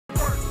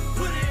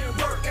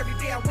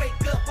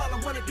all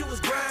I wanna do is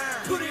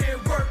grind. Put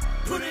in work,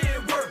 put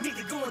in work. Need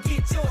to go and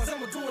get yours,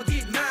 I'ma go and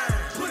get mine.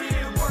 Put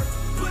in work,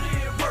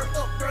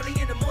 up early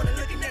in the morning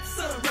looking at the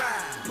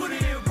sunrise. Put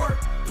in work,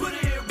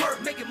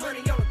 making money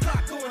on the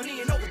clock, going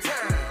in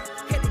overtime.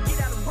 Had to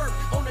get out of work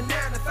on the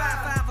 9 to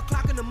 5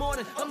 o'clock in the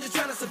morning. I'm just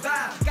trying to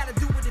survive. Gotta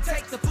do what it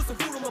takes to put some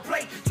food on my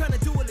plate. Trying to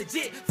do it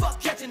legit,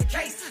 fuck catching the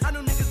case. I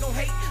know niggas gon'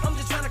 hate, I'm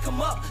just trying to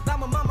come up. Buy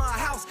my mama a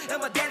house,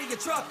 and my daddy a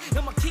truck,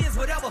 and my kids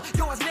whatever.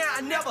 Yours now,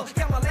 I never.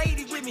 Got my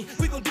lady with me,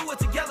 we gon' do it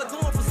together.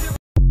 Going